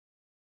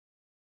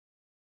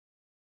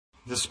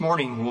This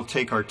morning we'll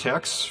take our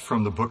text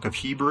from the book of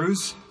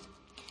Hebrews,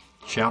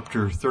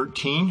 chapter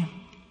 13.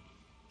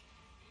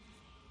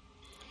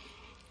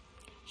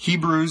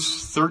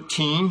 Hebrews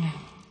 13,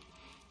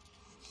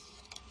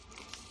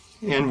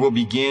 and we'll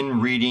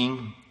begin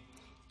reading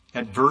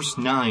at verse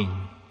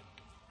 9.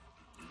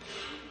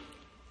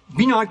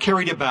 Be not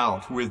carried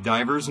about with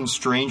divers and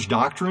strange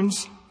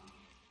doctrines,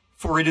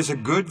 for it is a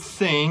good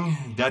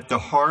thing that the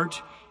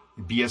heart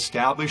be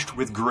established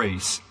with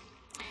grace,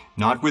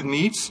 not with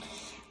meats,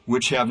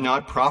 which have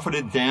not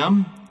profited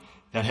them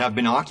that have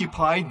been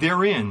occupied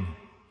therein.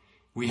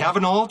 We have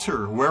an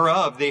altar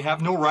whereof they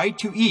have no right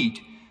to eat,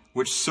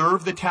 which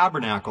serve the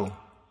tabernacle.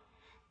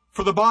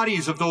 For the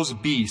bodies of those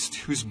beasts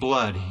whose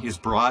blood is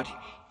brought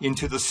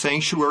into the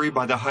sanctuary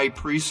by the high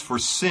priest for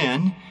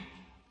sin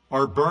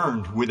are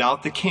burned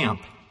without the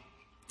camp.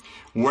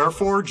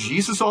 Wherefore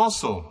Jesus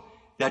also,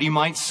 that he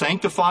might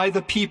sanctify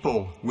the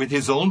people with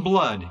his own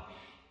blood,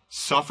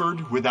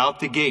 suffered without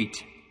the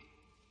gate.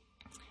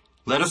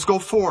 Let us go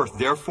forth,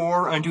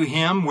 therefore, unto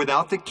him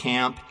without the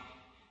camp,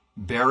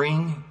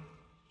 bearing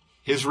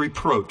his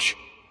reproach.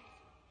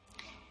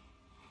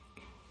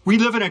 We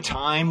live in a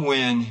time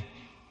when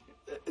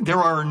there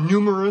are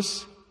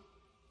numerous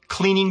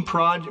cleaning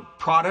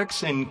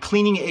products and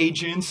cleaning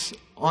agents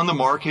on the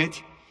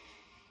market,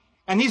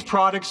 and these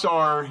products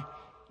are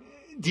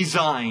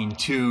designed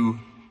to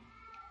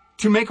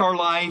make our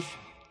life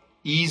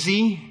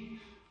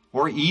easy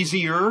or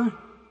easier.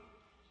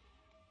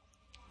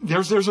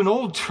 There's an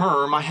old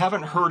term, I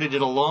haven't heard it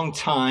in a long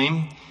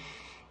time.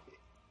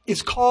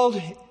 It's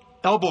called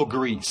elbow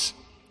grease.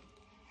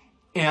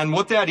 And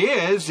what that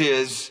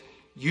is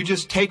you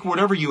just take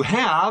whatever you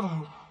have,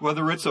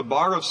 whether it's a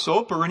bar of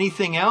soap or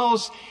anything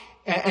else,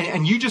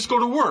 and you just go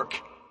to work.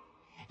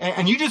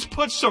 And you just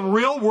put some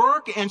real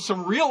work and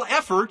some real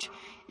effort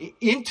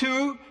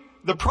into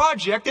the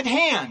project at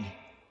hand.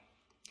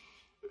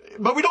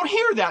 But we don't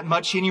hear that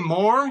much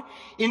anymore.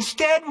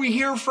 Instead, we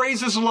hear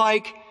phrases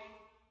like,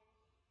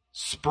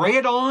 spray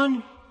it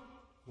on,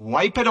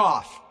 wipe it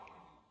off.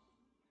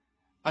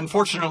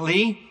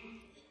 Unfortunately,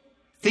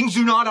 things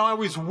do not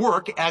always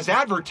work as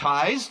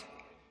advertised,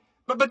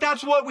 but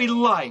that's what we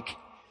like.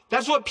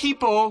 That's what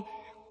people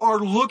are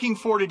looking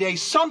for today,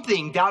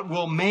 something that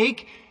will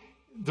make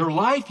their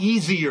life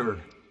easier.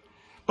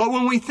 But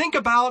when we think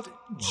about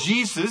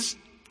Jesus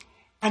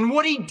and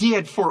what he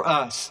did for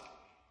us,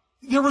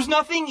 there was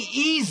nothing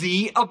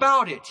easy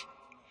about it.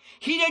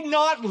 He did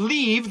not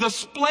leave the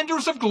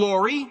splendors of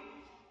glory.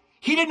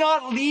 He did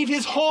not leave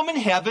his home in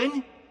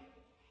heaven,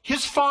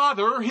 his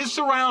Father, his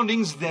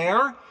surroundings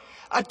there,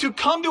 to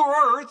come to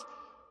earth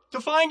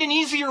to find an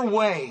easier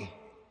way.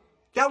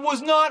 That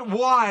was not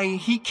why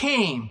he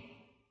came.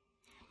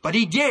 But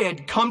he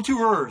did come to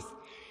earth.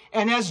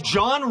 And as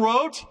John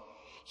wrote,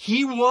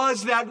 he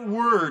was that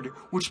Word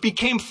which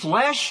became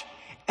flesh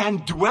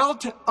and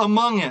dwelt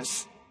among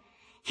us.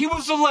 He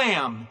was the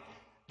Lamb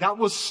that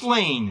was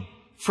slain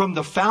from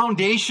the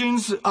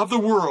foundations of the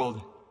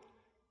world.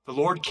 The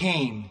Lord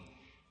came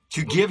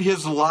to give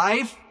his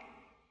life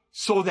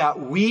so that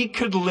we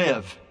could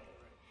live.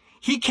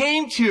 He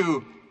came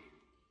to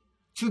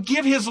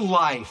give his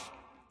life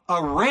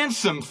a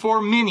ransom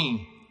for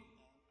many.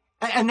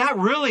 And that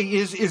really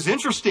is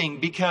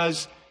interesting,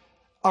 because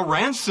a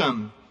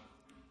ransom,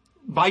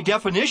 by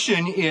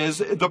definition, is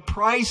the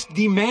price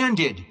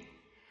demanded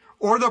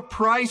or the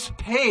price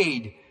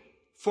paid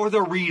for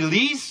the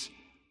release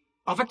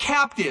of a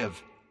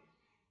captive.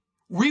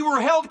 We were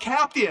held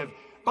captive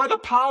by the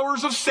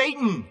powers of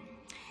Satan.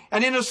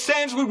 And in a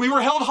sense, we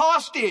were held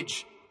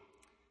hostage.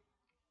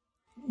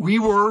 We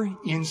were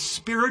in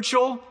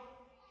spiritual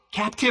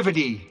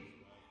captivity.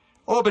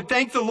 Oh, but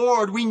thank the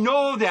Lord, we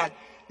know that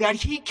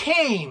he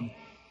came.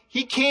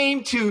 He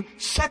came to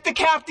set the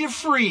captive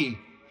free.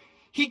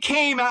 He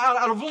came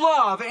out of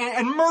love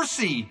and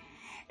mercy.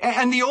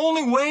 And the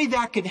only way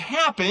that can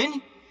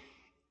happen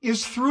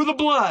is through the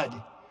blood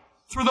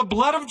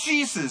of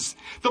Jesus.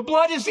 The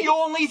blood is the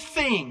only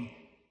thing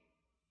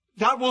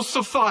that will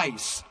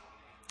suffice.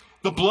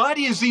 The blood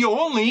is the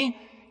only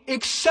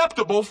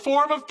acceptable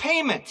form of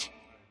payment.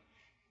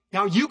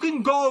 Now, you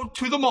can go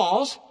to the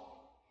malls.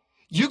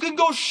 You can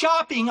go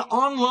shopping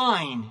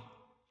online.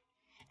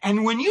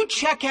 And when you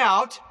check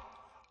out,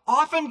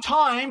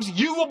 oftentimes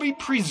you will be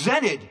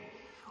presented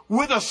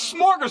with a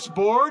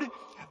smorgasbord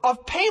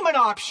of payment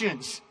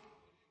options.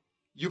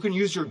 You can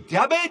use your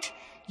debit.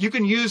 You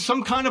can use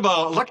some kind of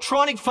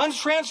electronic funds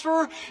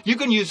transfer. You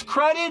can use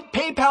credit,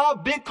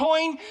 PayPal,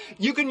 Bitcoin.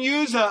 You can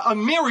use a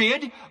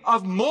myriad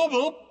of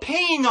mobile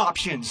paying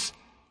options.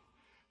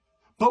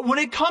 But when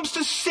it comes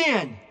to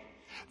sin,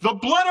 the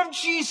blood of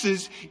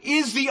Jesus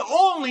is the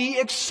only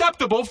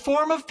acceptable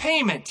form of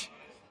payment.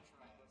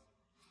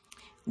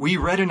 We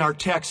read in our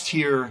text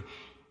here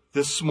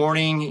this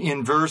morning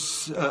in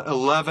verse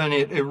 11,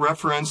 it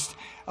referenced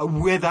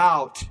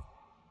without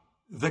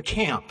the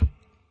camp.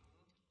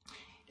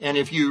 And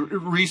if you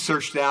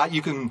research that,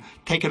 you can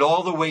take it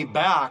all the way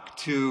back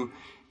to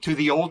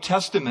the Old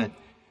Testament,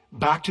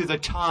 back to the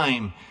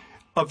time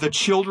of the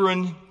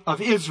children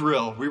of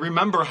Israel, we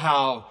remember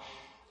how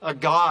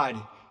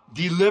God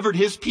delivered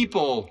his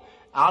people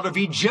out of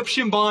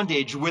Egyptian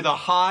bondage with a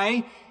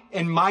high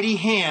and mighty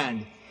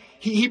hand.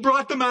 He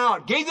brought them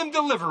out, gave them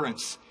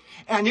deliverance,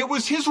 and it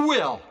was his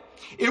will.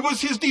 It was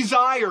his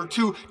desire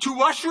to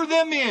usher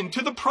them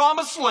into the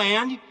promised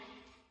land.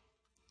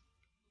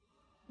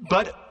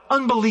 But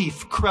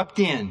unbelief crept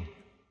in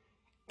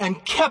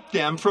and kept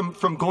them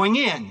from going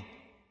in.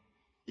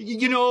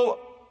 You know,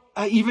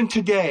 even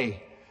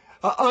today,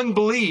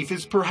 unbelief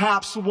is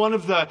perhaps one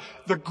of the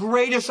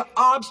greatest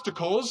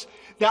obstacles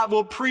that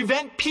will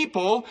prevent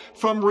people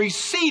from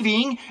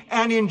receiving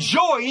and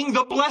enjoying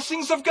the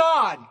blessings of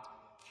God.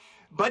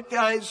 But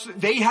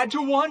they had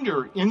to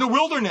wander in the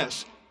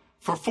wilderness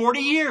for 40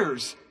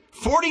 years,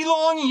 40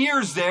 long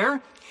years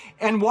there.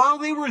 And while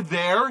they were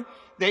there,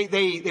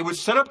 they would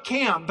set up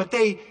camp, but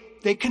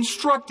they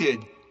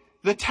constructed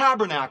the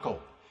tabernacle.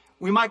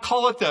 We might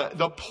call it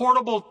the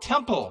portable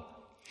temple.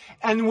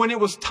 And when it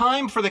was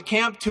time for the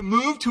camp to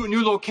move to a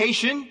new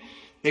location,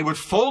 they would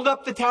fold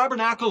up the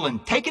tabernacle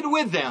and take it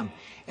with them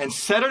and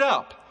set it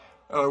up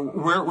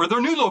where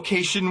their new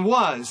location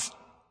was.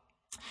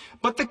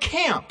 But the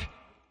camp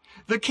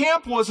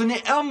was an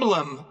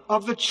emblem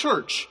of the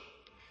church.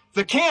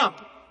 The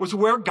camp was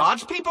where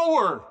God's people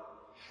were.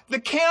 The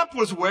camp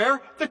was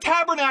where the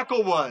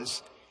tabernacle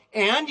was.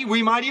 And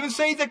we might even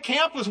say the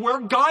camp was where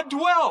God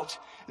dwelt,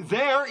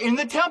 there in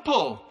the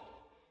temple.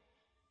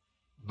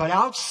 But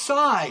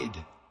outside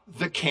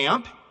the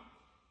camp,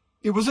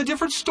 it was a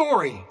different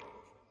story.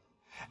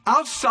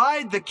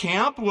 Outside the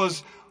camp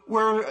was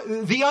where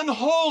the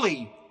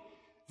unholy,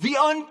 the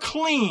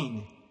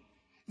unclean,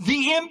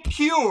 the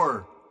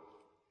impure,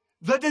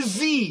 the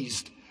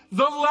diseased,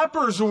 the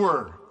lepers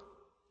were.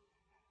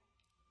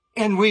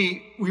 And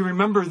we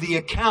remember the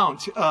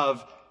account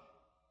of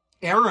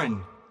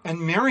Aaron and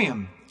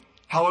Miriam,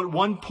 how at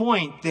one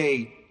point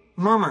they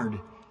murmured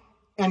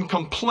and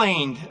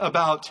complained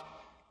about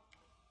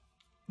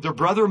their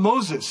brother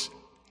Moses.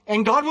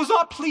 And God was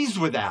not pleased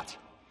with that.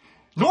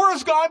 Nor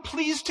is God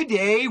pleased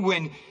today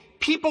when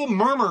people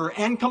murmur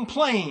and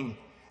complain.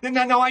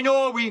 Now I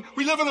know we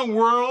live in a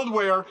world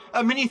where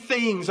many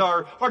things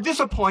are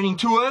disappointing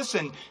to us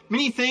and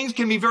many things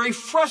can be very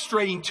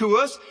frustrating to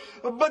us.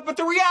 But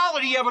the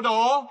reality of it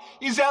all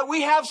is that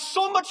we have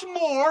so much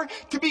more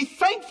to be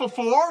thankful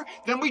for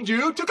than we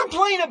do to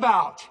complain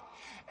about.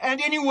 And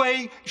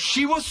anyway,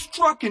 she was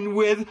stricken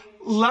with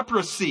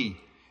leprosy.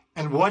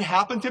 And what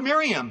happened to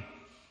Miriam?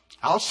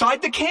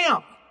 Outside the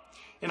camp.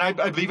 And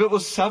I believe it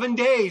was 7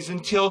 days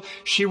until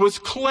she was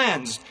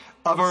cleansed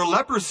of her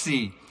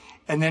leprosy.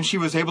 And then she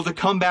was able to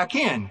come back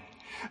in.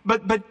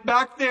 But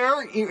back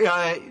there,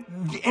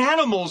 the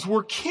animals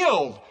were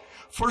killed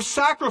for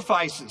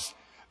sacrifices.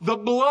 The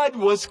blood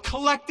was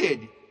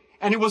collected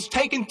and it was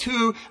taken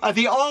to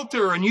the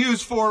altar and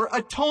used for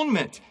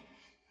atonement.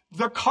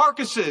 The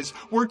carcasses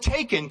were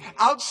taken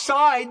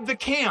outside the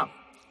camp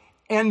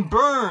and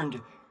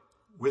burned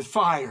with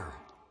fire.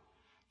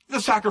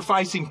 The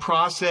sacrificing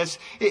process,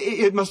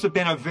 it must have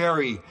been a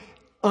very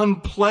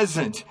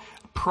unpleasant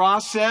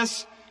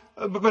process.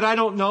 But I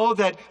don't know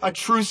that a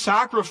true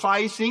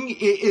sacrificing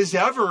is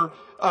ever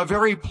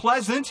very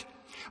pleasant.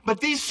 But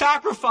these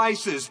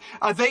sacrifices,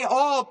 they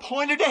all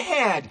pointed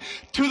ahead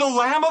to the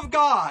Lamb of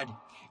God.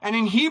 And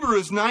in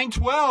Hebrews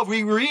 9:12,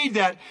 we read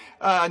that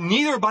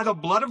neither by the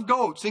blood of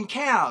goats and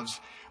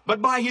calves,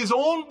 but by his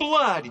own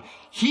blood,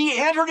 he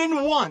entered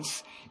in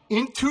once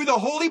into the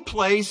holy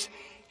place,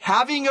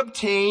 having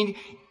obtained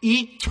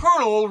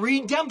eternal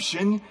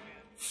redemption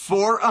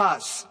for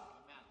us.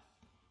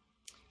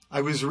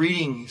 I was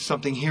reading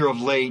something here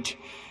of late,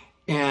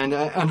 and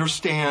I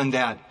understand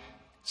that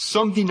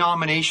some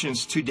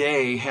denominations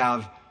today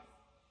have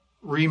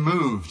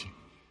removed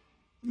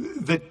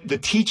the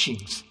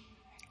teachings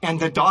and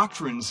the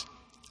doctrines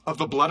of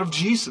the blood of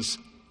Jesus,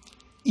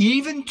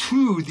 even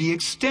to the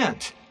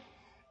extent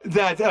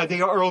that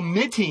they are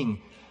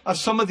omitting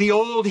some of the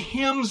old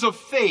hymns of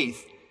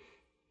faith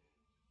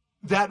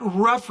that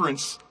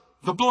reference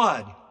the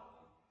blood.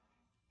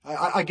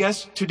 I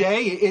guess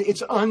today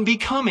it's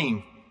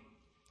unbecoming.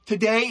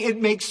 Today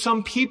it makes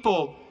some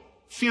people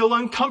feel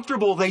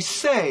uncomfortable, they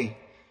say.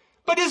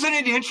 But isn't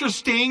it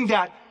interesting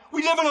that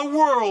we live in a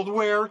world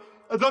where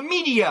the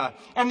media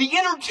and the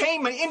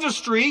entertainment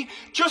industry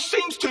just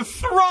seems to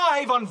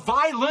thrive on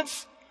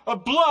violence,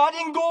 blood,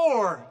 and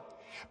gore.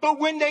 But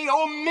when they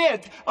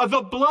omit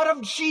the blood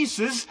of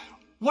Jesus,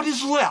 what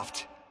is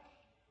left?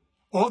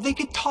 Oh, they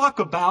could talk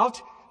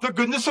about the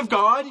goodness of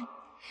God.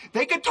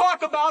 They could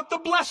talk about the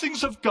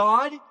blessings of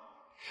God.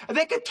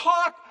 They could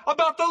talk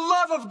about the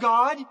love of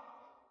God.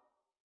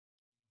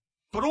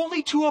 But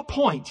only to a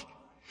point.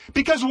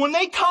 Because when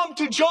they come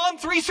to John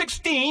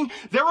 3:16,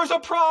 there is a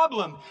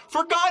problem.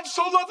 For God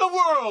so loved the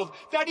world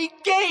that he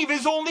gave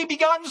his only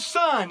begotten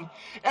Son.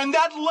 And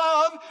that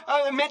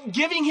love meant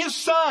giving his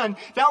Son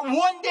that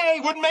one day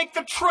would make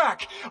the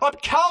trek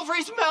up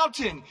Calvary's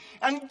mountain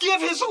and give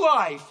his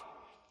life.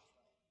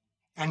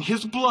 And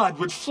his blood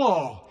would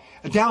flow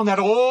down that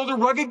old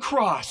rugged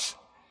cross.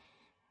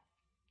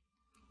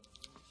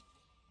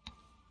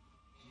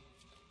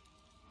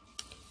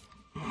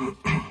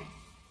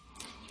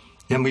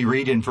 Then we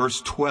read in verse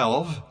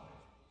 12,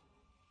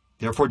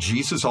 therefore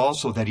Jesus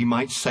also, that he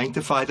might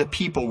sanctify the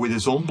people with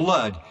his own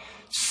blood,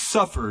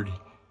 suffered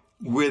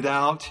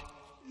without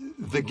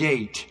the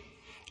gate.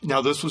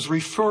 Now this was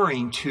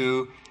referring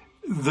to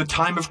the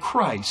time of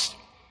Christ.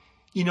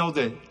 You know,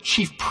 the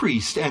chief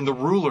priests and the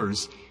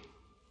rulers,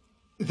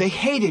 they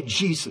hated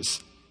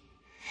Jesus.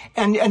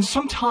 And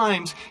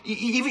sometimes,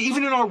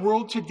 even in our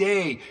world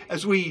today,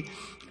 as we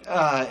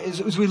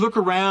look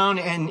around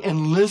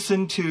and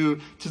listen to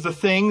the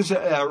things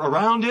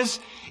around us,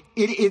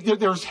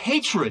 there's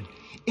hatred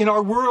in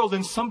our world,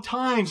 and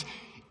sometimes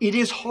it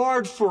is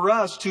hard for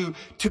us to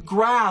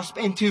grasp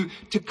and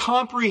to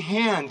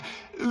comprehend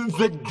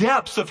the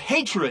depths of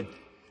hatred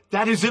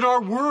that is in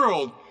our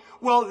world.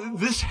 Well,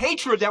 this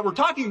hatred that we're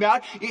talking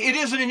about, it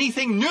isn't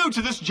anything new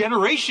to this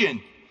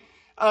generation.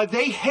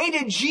 They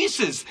hated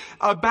Jesus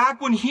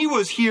back when he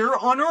was here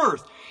on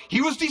earth.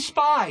 He was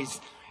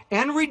despised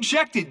and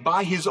rejected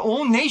by his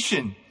own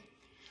nation.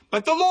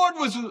 But the Lord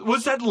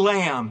was that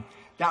lamb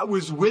that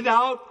was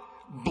without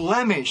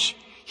blemish.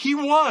 He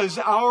was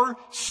our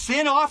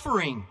sin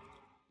offering.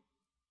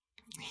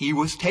 He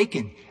was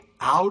taken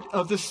out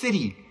of the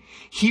city.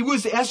 He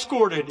was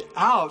escorted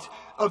out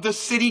of the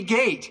city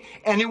gate.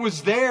 And it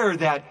was there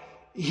that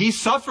he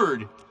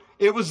suffered.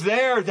 It was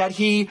there that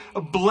he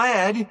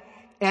bled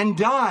and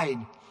died.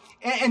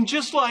 And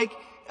just like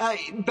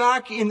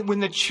back when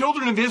the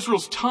children of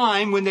Israel's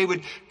time, when they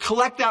would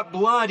collect that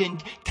blood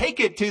and take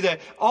it to the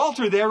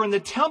altar there in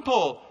the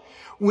temple,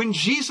 when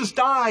Jesus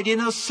died, in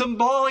a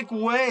symbolic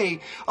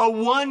way,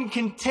 one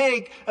can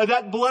take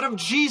that blood of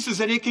Jesus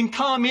and it can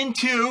come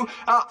into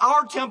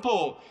our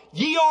temple.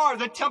 Ye are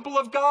the temple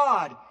of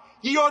God.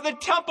 Ye are the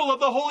temple of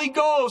the Holy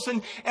Ghost.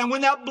 And when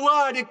that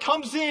blood, it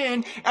comes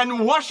in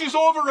and washes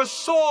over a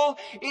soul,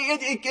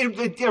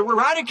 it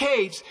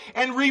eradicates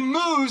and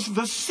removes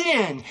the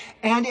sin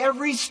and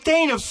every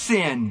stain of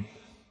sin.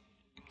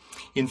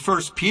 In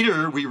 1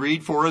 Peter, we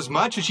read, for as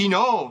much as ye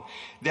know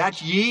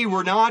that ye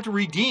were not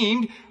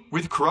redeemed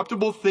with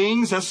corruptible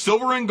things as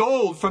silver and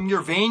gold from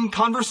your vain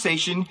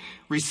conversation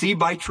received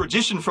by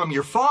tradition from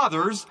your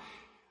fathers,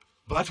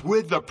 but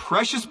with the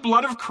precious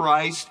blood of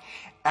Christ,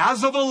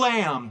 as of a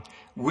lamb,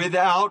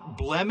 without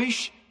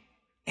blemish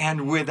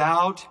and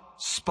without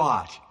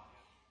spot.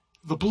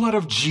 The blood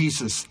of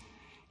Jesus.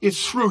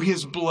 It's through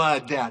his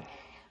blood that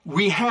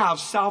we have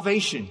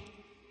salvation.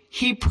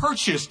 He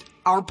purchased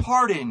our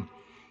pardon.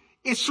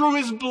 It's through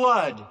his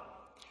blood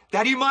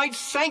that he might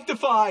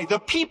sanctify the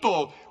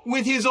people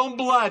with his own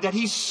blood, that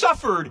he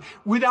suffered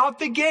without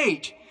the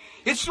gate.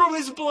 It's through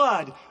his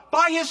blood,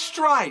 by his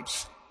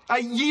stripes,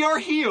 ye are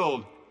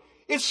healed.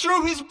 It's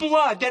through his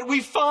blood that we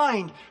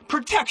find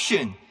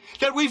protection,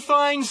 that we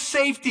find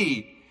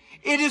safety.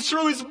 It is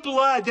through his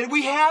blood that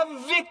we have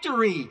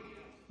victory.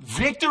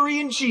 Victory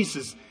in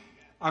Jesus.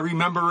 I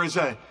remember as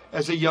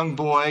a young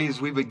boy,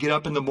 as we would get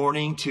up in the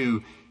morning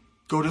to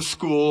go to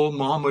school,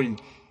 Mom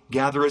would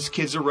gather us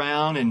kids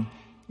around and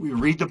we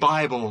read the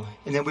Bible,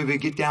 and then we would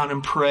get down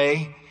and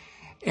pray.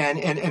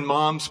 And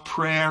Mom's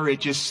prayer, it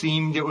just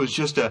seemed it was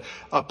just a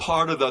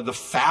part of the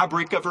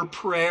fabric of her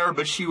prayer.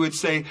 But she would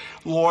say,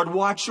 Lord,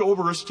 watch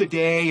over us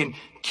today and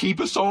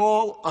keep us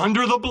all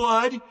under the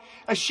blood.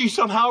 As she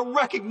somehow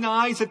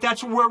recognized that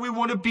that's where we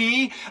want to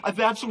be.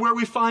 That's where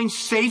we find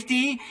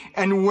safety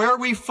and where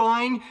we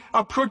find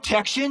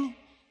protection.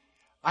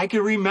 I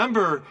can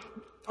remember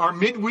our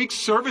midweek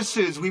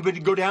services. We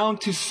would go down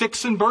to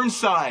 6th and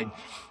Burnside,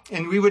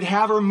 and we would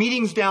have our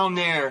meetings down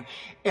there.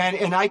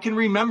 And I can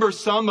remember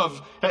some of,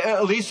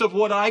 at least of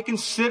what I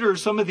consider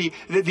some of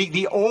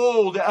the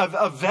old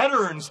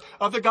veterans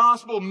of the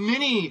gospel,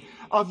 many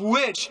of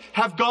which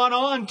have gone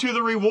on to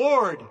the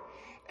reward.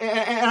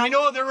 And I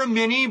know there were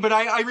many, but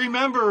I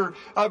remember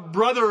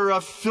Brother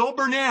Phil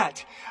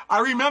Burnett. I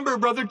remember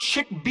Brother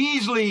Chick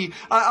Beasley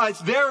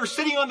there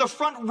sitting on the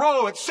front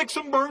row at 6th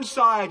and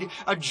Burnside,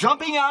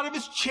 jumping out of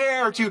his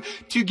chair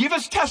to give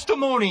us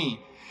testimony.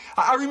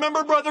 I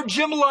remember Brother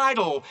Jim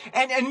Lytle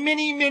and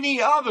many,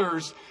 many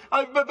others.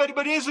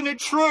 But isn't it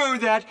true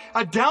that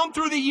down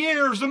through the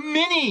years,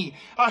 many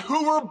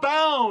who were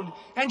bound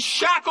and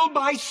shackled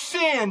by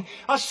sin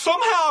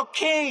somehow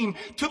came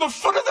to the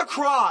foot of the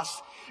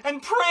cross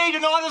and prayed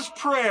an honest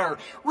prayer,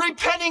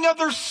 repenting of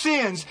their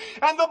sins,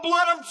 and the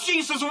blood of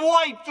Jesus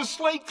wiped the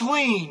slate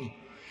clean.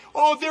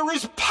 Oh, there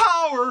is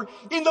power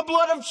in the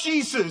blood of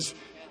Jesus.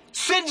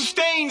 Sin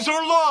stains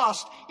are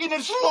lost in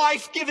its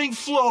life-giving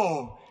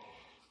flow.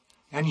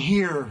 And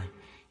here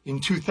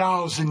in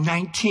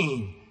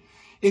 2019,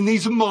 in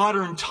these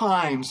modern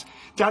times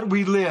that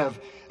we live,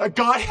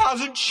 God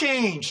hasn't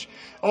changed.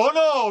 Oh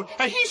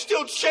no, He's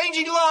still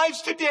changing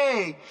lives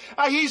today.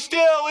 He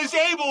still is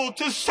able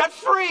to set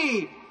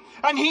free.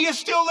 And He is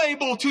still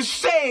able to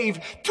save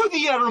to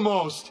the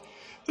uttermost.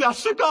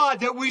 That's the God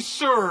that we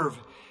serve.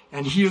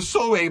 And He is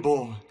so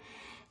able.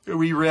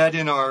 We read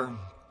in our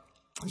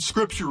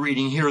scripture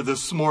reading here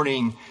this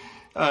morning,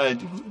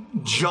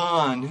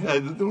 John,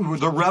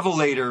 the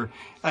Revelator,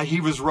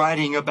 he was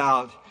writing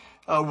about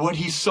what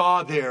he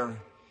saw there.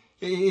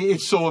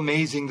 It's so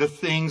amazing, the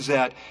things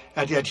that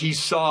he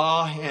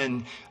saw,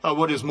 and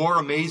what is more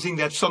amazing,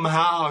 that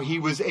somehow he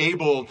was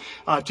able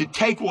to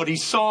take what he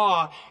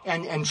saw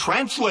and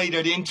translate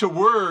it into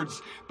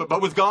words.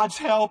 But with God's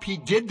help, he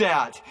did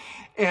that.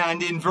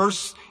 And in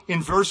verse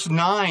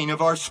 9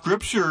 of our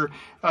scripture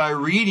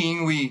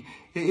reading,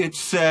 it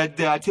said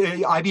that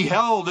I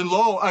beheld, and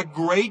lo, a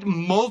great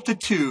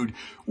multitude,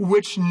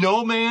 which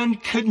no man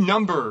could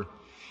number.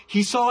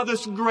 He saw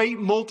this great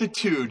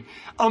multitude,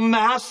 a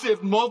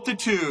massive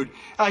multitude.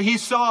 He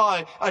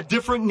saw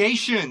different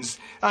nations.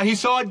 He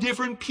saw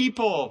different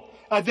people.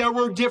 There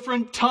were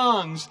different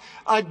tongues,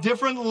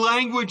 different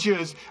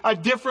languages,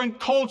 different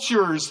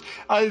cultures.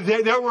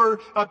 There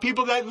were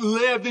people that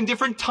lived in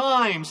different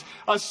times.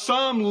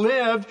 Some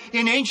lived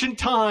in ancient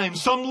times.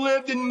 Some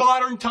lived in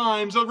modern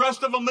times. The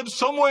rest of them lived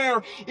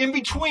somewhere in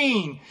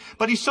between.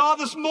 But he saw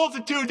this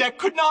multitude that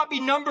could not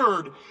be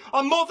numbered.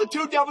 A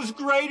multitude that was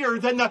greater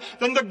than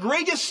the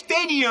greatest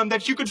stadium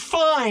that you could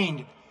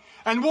find.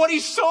 And what he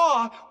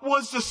saw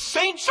was the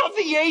saints of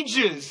the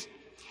ages.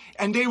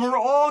 And they were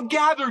all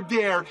gathered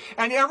there,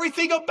 and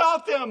everything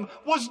about them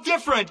was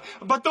different.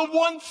 But the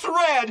one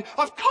thread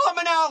of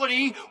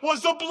commonality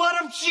was the blood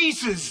of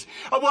Jesus.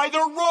 Why,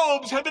 their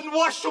robes had been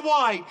washed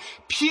white,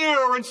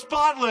 pure and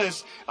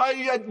spotless,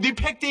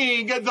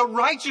 depicting the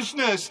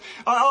righteousness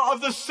of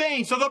the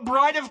saints, of the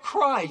bride of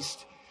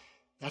Christ.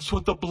 That's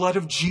what the blood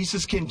of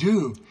Jesus can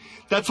do.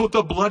 That's what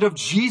the blood of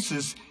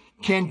Jesus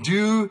can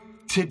do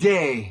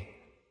today.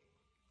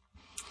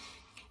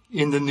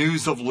 In the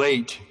news of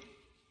late,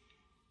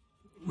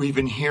 we've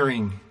been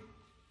hearing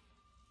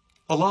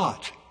a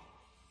lot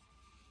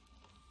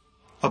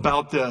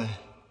about the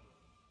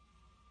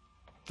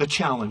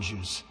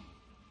challenges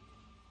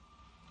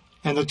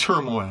and the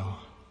turmoil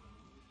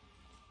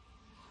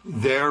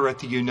there at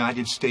the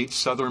United States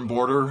southern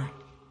border.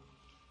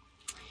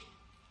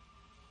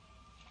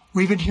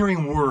 We've been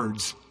hearing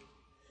words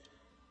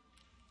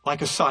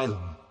like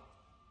asylum.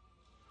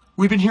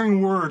 We've been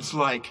hearing words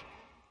like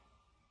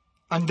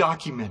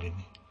undocumented.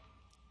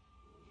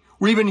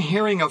 We've been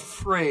hearing a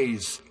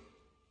phrase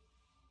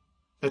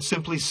that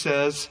simply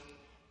says,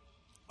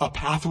 a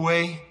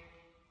pathway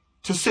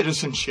to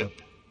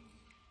citizenship.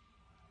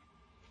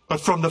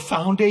 But from the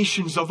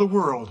foundations of the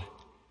world,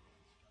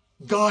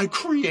 God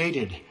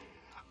created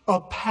a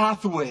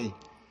pathway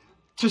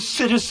to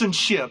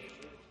citizenship.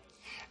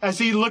 As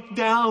he looked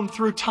down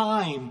through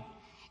time,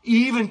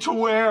 even to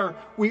where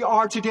we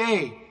are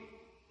today,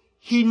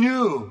 he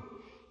knew,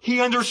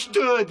 he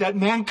understood that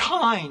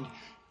mankind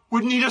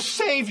would need a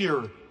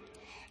Savior.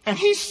 And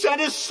he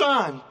sent his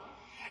Son.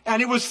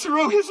 And it was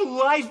through his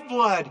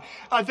lifeblood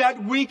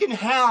that we can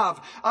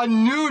have a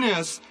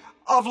newness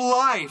of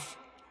life.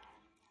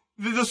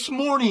 This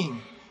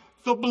morning,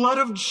 the blood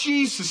of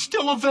Jesus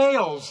still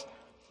avails.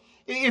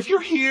 If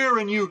you're here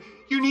and you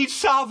need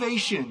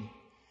salvation,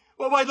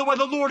 well, by the way,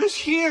 the Lord is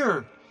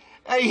here.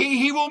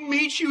 He will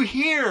meet you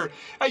here.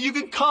 You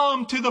can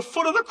come to the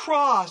foot of the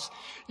cross.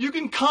 You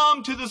can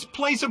come to this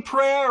place of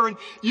prayer, and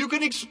you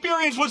can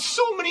experience what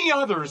so many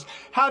others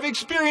have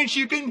experienced.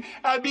 You can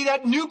be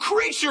that new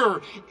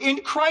creature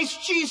in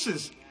Christ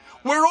Jesus,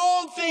 where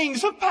all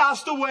things have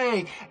passed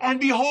away, and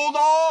behold,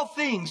 all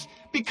things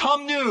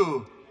become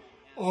new.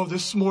 Oh,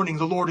 this morning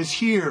the Lord is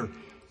here.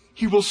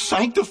 He will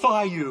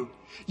sanctify you.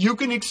 You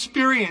can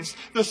experience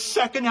the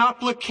second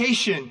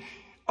application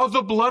of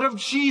the blood of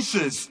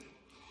Jesus.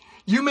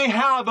 You may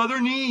have other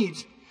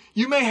needs.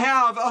 You may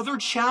have other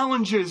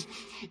challenges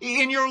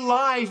in your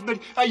life, but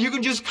you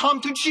can just come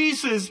to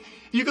Jesus.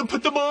 You can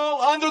put them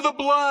all under the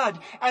blood,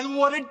 and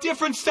what a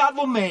difference that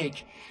will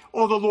make.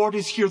 Oh, the Lord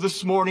is here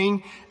this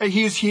morning.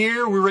 He is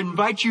here. We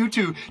invite you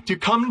to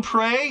come and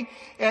pray,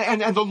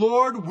 and the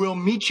Lord will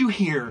meet you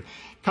here.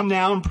 Come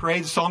now and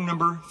pray song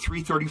number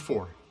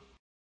 334.